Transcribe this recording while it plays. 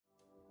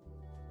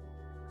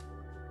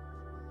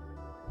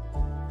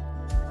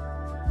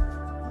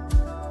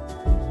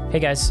Hey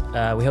guys,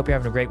 we hope you're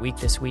having a great week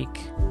this week.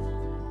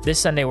 This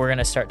Sunday, we're going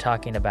to start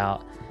talking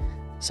about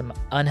some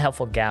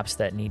unhelpful gaps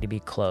that need to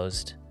be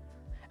closed.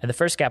 And the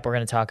first gap we're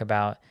going to talk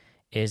about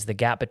is the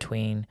gap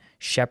between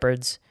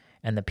shepherds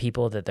and the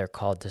people that they're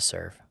called to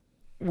serve.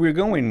 We're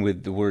going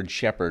with the word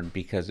shepherd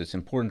because it's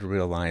important to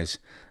realize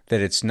that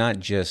it's not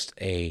just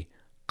a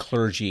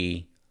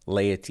clergy,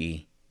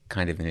 laity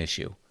kind of an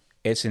issue.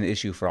 It's an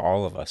issue for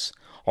all of us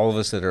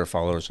that are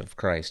followers of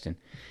Christ.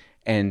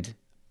 And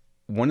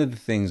one of the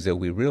things that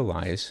we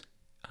realize,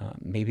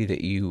 maybe that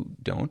you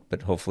don't,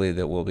 but hopefully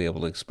that we'll be able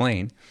to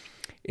explain,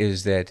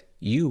 is that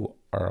you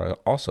are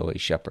also a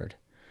shepherd.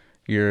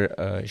 You're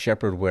a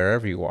shepherd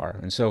wherever you are.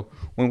 And so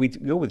when we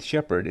go with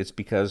shepherd, it's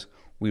because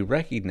we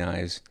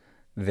recognize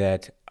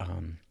that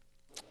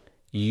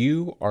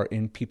you are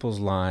in people's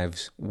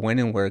lives when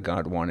and where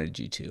God wanted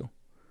you to.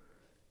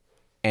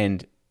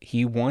 And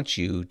he wants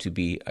you to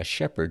be a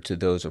shepherd to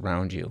those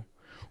around you.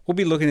 We'll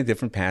be looking at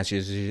different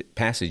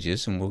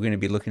passages, and we're going to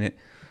be looking at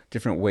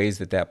different ways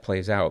that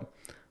plays out.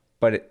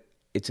 But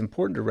it's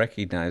important to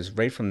recognize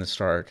right from the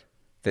start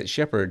that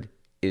shepherd,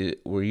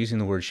 we're using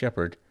the word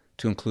shepherd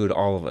to include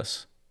all of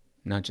us,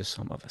 not just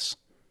some of us.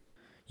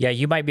 Yeah,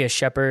 you might be a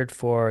shepherd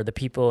for the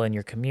people in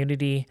your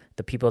community,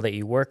 the people that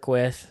you work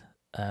with,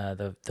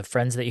 the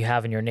friends that you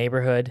have in your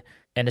neighborhood,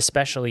 and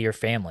especially your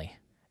family.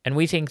 And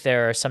we think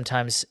there are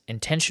sometimes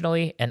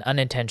intentionally and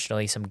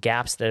unintentionally some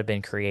gaps that have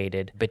been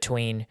created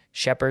between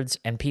shepherds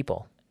and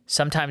people.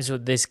 Sometimes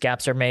these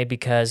gaps are made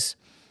because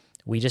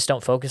we just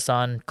don't focus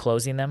on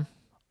closing them,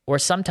 or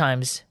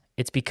sometimes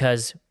it's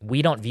because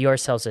we don't view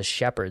ourselves as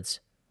shepherds.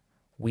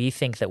 We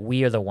think that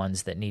we are the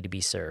ones that need to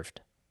be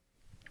served.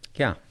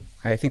 Yeah,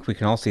 I think we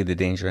can all see the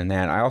danger in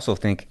that. I also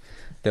think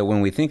that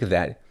when we think of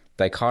that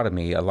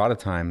dichotomy, a lot of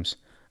times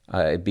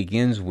it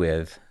begins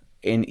with,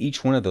 in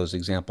each one of those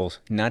examples,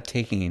 not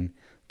taking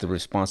the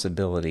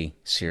responsibility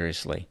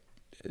seriously.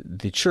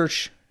 The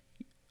church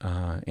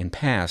in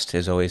past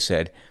has always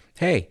said,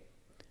 hey,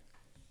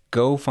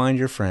 go find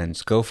your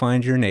friends, go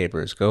find your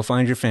neighbors, go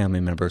find your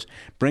family members,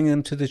 bring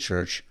them to the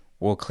church,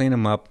 we'll clean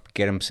them up,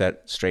 get them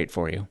set straight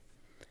for you.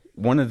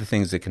 One of the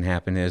things that can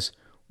happen is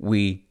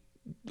we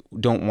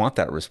don't want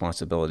that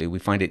responsibility. We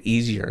find it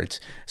easier. It's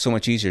so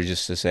much easier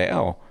just to say,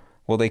 oh,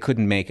 well, they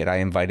couldn't make it. I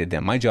invited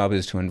them. My job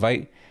is to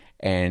invite,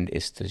 and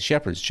it's the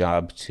shepherd's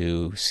job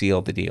to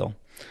seal the deal.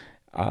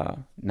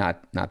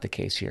 Not the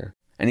case here.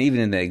 And even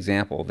in the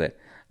example that,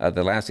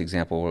 the last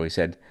example where we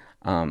said,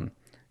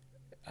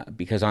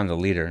 because I'm the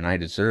leader and I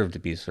deserve to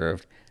be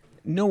served,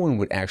 no one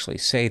would actually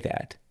say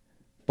that,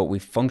 but we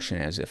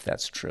function as if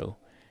that's true.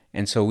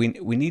 And so we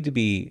need to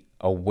be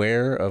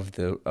aware of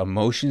the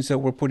emotions that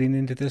we're putting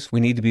into this. We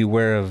need to be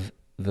aware of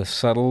the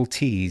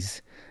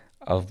subtleties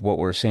of what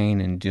we're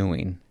saying and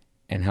doing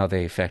and how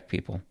they affect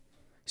people.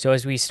 So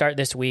as we start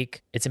this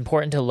week, it's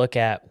important to look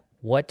at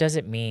what does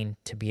it mean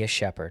to be a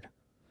shepherd?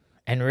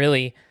 And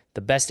really,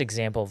 the best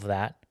example of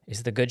that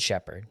is the Good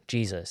Shepherd,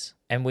 Jesus.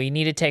 And we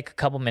need to take a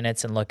couple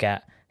minutes and look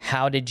at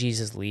how did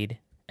Jesus lead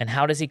and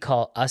how does he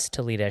call us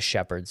to lead as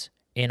shepherds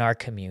in our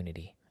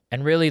community?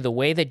 And really, the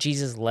way that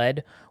Jesus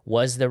led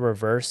was the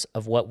reverse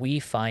of what we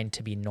find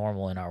to be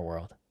normal in our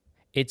world.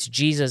 It's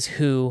Jesus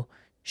who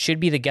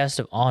should be the guest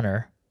of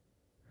honor.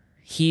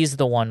 He's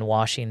the one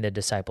washing the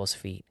disciples'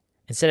 feet.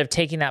 Instead of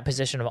taking that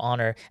position of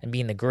honor and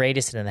being the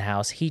greatest in the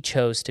house, he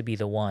chose to be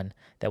the one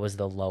that was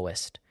the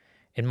lowest.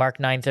 In Mark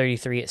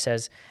 9:33, it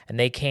says, "And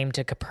they came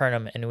to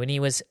Capernaum, and when he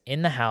was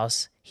in the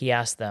house, he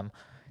asked them,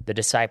 the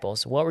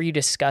disciples, 'What were you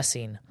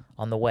discussing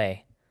on the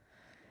way?'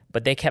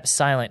 But they kept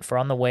silent, for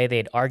on the way they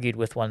had argued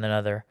with one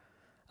another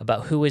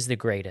about who is the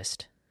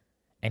greatest.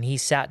 And he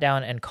sat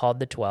down and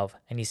called the 12,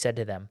 and he said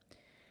to them,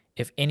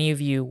 'If any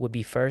of you would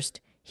be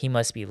first, he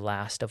must be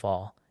last of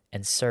all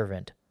and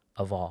servant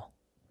of all.'"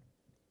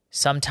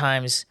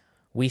 Sometimes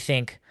we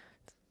think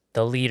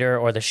the leader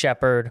or the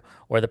shepherd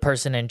or the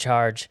person in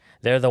charge,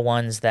 they're the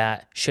ones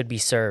that should be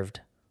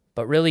served.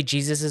 But really,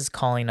 Jesus is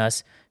calling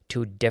us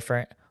to a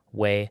different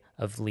way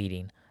of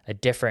leading, a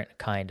different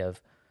kind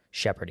of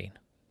shepherding.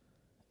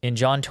 In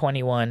John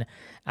 21,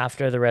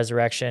 after the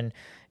resurrection,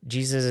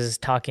 Jesus is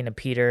talking to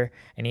Peter,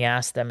 and he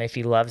asks them if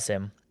he loves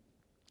him.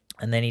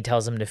 And then he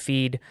tells him to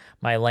feed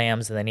my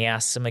lambs, and then he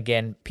asks him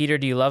again, "Peter,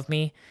 do you love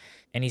me?"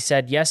 And he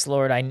said, "Yes,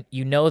 Lord,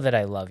 you know that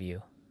I love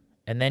you."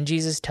 And then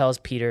Jesus tells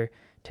Peter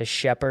to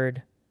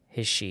shepherd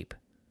his sheep.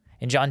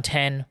 In John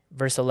 10,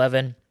 verse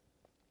 11,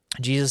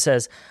 Jesus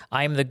says,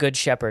 "I am the good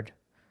shepherd.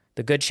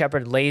 The good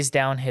shepherd lays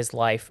down his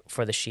life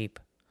for the sheep.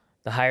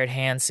 The hired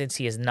hand, since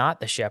he is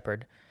not the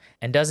shepherd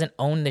and doesn't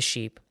own the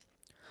sheep,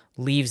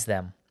 leaves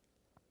them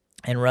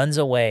and runs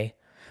away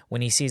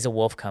when he sees a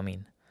wolf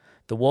coming.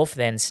 The wolf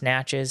then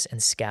snatches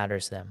and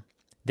scatters them.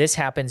 This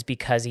happens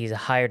because he is a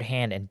hired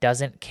hand and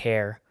doesn't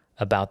care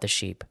about the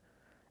sheep.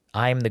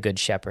 I am the good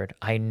shepherd.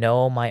 I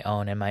know my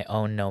own, and my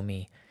own know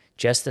me,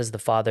 just as the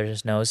Father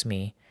knows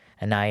me,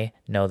 and I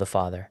know the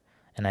Father,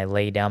 and I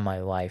lay down my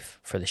life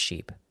for the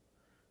sheep."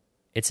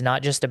 It's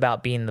not just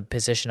about being in the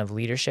position of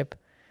leadership.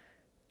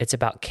 It's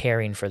about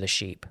caring for the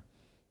sheep.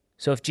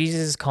 So if Jesus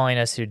is calling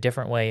us to a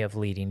different way of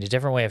leading, a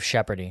different way of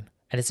shepherding,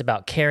 and it's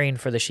about caring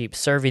for the sheep,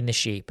 serving the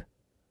sheep,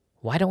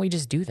 why don't we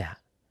just do that?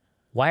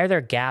 Why are there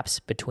gaps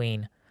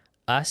between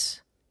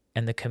us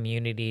and the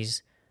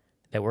communities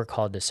that we're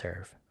called to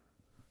serve?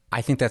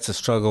 I think that's a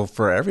struggle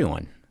for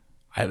everyone.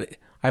 I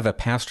have a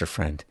pastor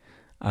friend,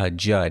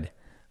 Judd,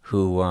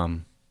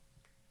 who,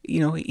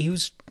 he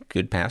was a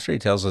good pastor. He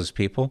tells those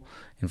people,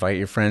 invite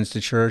your friends to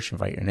church,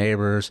 invite your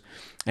neighbors.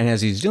 And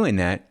as he's doing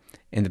that,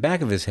 in the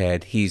back of his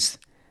head, he's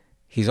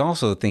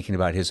also thinking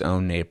about his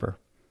own neighbor.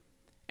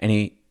 And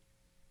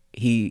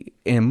he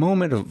in a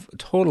moment of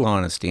total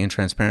honesty and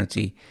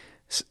transparency,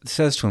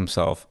 says to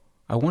himself,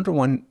 I wonder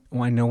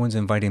why no one's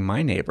inviting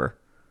my neighbor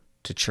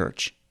to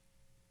church.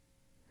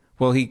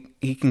 Well,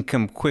 he can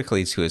come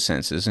quickly to his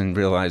senses and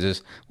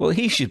realizes, well,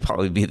 he should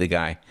probably be the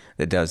guy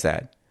that does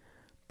that.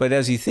 But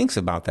as he thinks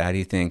about that,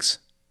 he thinks,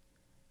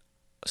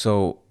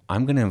 so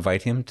I'm going to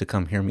invite him to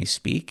come hear me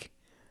speak?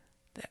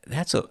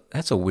 That's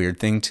a weird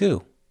thing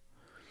too.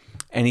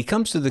 And he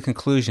comes to the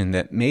conclusion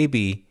that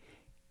maybe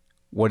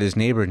what his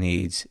neighbor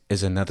needs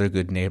is another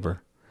good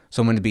neighbor,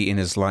 someone to be in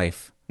his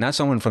life. Not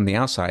someone from the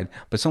outside,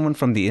 but someone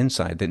from the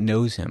inside that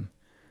knows him.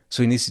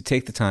 So he needs to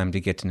take the time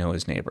to get to know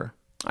his neighbor.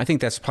 I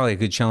think that's probably a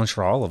good challenge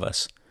for all of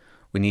us.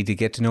 We need to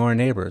get to know our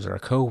neighbors, our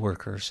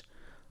coworkers,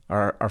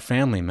 our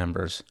family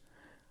members.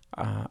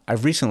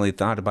 I've recently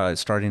thought about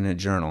starting a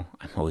journal.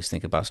 I'm always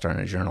thinking about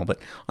starting a journal, but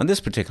on this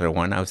particular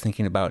one, I was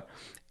thinking about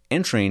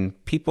entering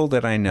people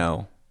that I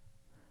know.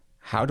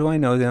 How do I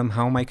know them?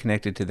 How am I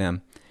connected to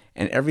them?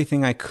 And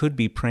everything I could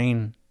be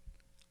praying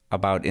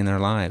about in their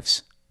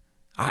lives.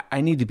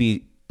 I need to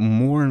be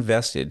more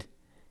invested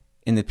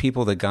in the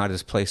people that God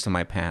has placed in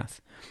my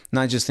path.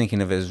 Not just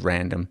thinking of it as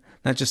random,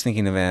 not just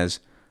thinking of it as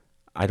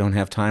I don't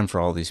have time for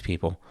all these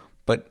people,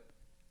 but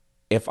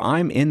if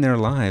I'm in their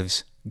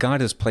lives,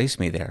 God has placed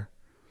me there.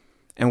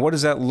 And what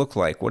does that look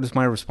like? What is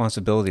my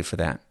responsibility for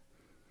that?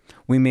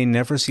 We may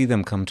never see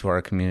them come to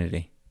our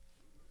community.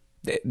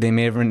 They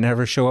may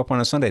never show up on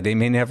a Sunday. They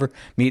may never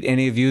meet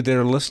any of you that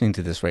are listening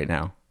to this right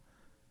now.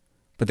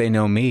 But they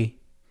know me.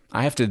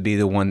 I have to be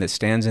the one that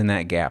stands in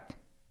that gap.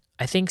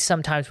 I think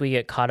sometimes we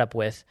get caught up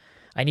with,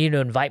 I need to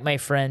invite my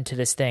friend to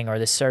this thing or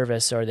this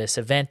service or this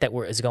event that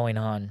is going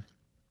on.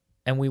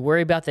 And we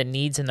worry about the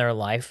needs in their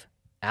life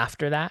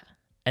after that.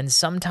 And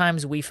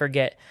sometimes we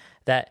forget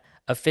that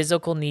a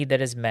physical need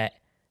that is met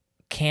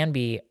can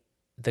be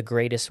the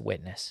greatest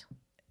witness.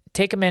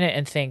 Take a minute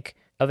and think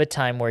of a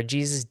time where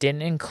Jesus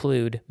didn't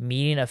include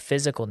meeting a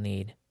physical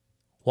need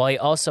while he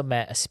also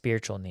met a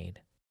spiritual need.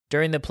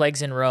 During the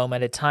plagues in Rome,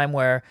 at a time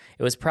where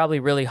it was probably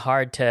really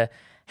hard to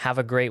have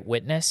a great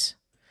witness,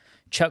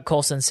 Chuck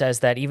Colson says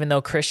that even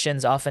though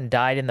Christians often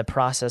died in the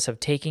process of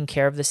taking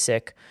care of the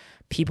sick,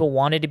 people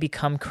wanted to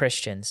become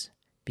Christians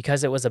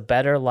because it was a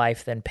better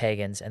life than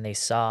pagans, and they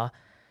saw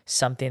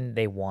something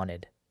they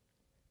wanted.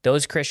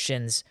 Those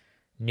Christians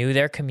knew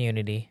their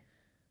community.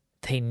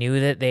 They knew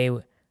that they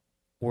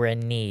were in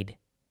need.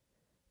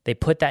 They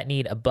put that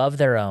need above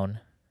their own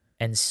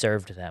and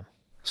served them.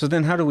 So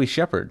then how do we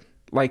shepherd?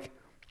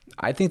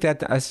 I think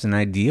that's an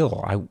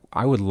ideal.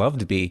 I would love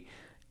to be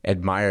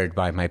admired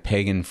by my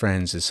pagan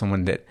friends as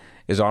someone that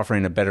is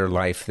offering a better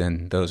life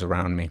than those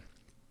around me.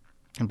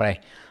 But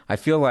I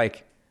feel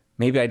like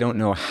maybe I don't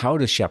know how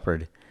to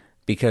shepherd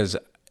because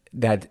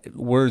that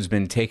word's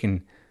been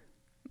taken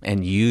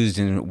and used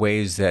in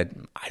ways that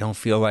I don't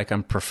feel like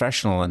I'm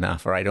professional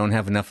enough, or I don't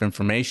have enough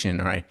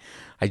information, or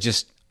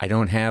I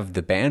don't have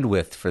the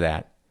bandwidth for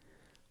that.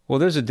 Well,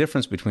 there's a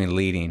difference between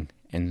leading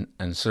and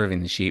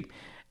serving the sheep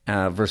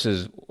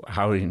versus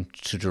how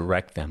to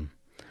direct them,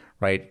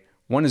 right?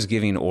 One is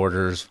giving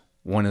orders,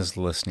 one is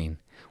listening,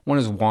 one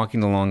is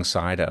walking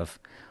alongside of,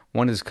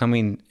 one is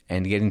coming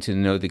and getting to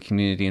know the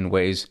community in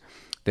ways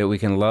that we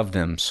can love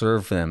them,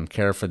 serve them,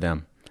 care for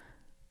them.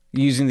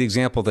 Using the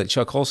example that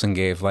Chuck Colson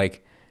gave,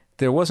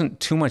 there wasn't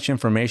too much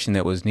information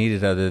that was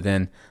needed other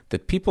than the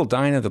people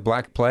dying of the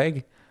Black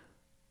Plague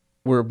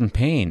were in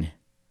pain.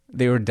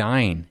 They were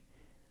dying.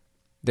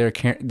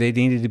 They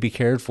needed to be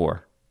cared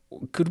for.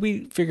 Could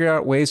we figure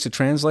out ways to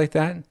translate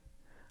that?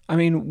 I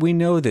mean, we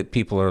know that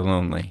people are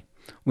lonely.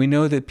 We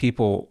know that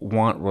people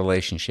want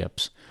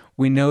relationships.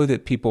 We know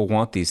that people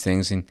want these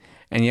things, and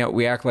yet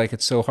we act like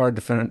it's so hard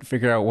to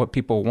figure out what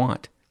people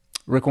want.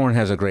 Rick Warren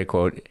has a great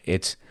quote.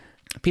 It's,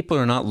 people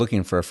are not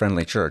looking for a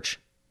friendly church.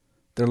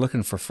 They're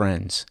looking for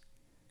friends.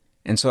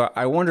 And so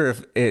I wonder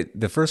if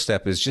the first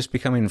step is just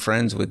becoming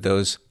friends with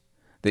those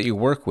that you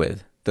work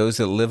with, those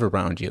that live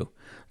around you,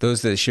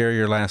 those that share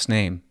your last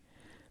name.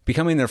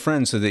 Becoming their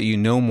friends so that you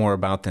know more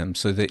about them,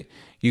 so that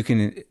you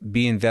can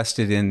be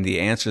invested in the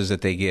answers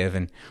that they give.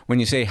 And when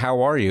you say,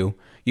 how are you?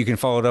 You can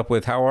follow it up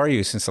with, how are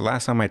you since the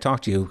last time I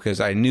talked to you? Because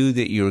I knew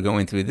that you were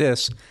going through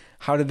this.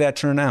 How did that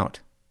turn out?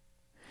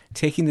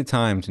 Taking the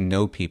time to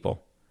know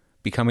people,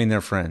 becoming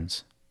their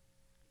friends.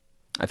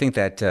 I think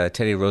that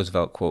Teddy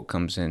Roosevelt quote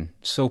comes in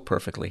so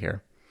perfectly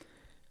here.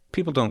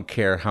 People don't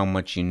care how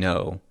much you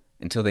know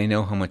until they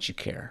know how much you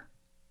care.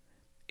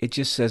 It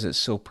just says it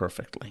so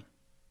perfectly.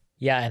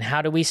 Yeah, and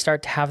how do we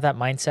start to have that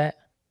mindset?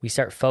 we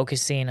start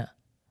focusing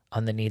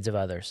on the needs of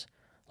others.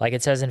 Like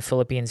it says in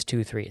Philippians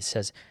 2:3, it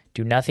says,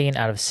 "Do nothing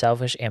out of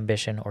selfish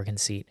ambition or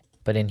conceit,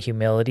 but in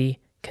humility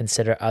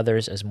consider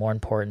others as more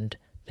important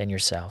than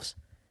yourselves.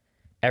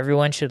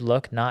 Everyone should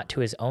look not to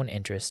his own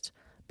interests,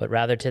 but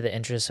rather to the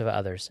interests of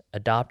others.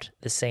 Adopt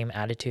the same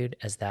attitude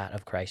as that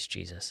of Christ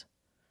Jesus."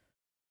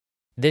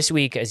 This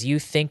week, as you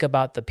think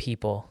about the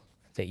people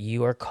that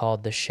you are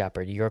called to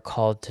shepherd, you're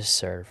called to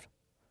serve,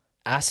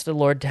 ask the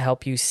Lord to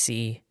help you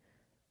see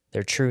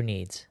their true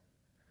needs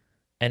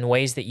and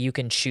ways that you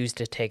can choose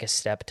to take a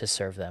step to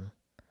serve them.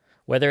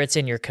 Whether it's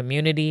in your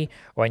community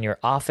or in your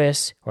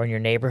office or in your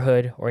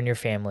neighborhood or in your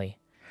family,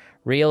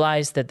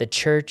 realize that the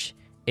church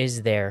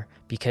is there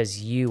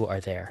because you are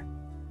there,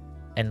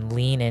 and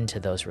lean into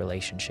those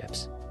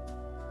relationships.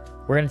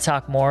 We're going to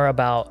talk more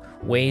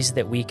about ways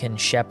that we can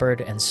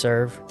shepherd and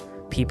serve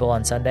people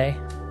on Sunday.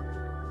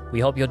 We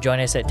hope you'll join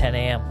us at 10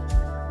 a.m.,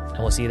 and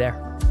we'll see you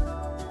there.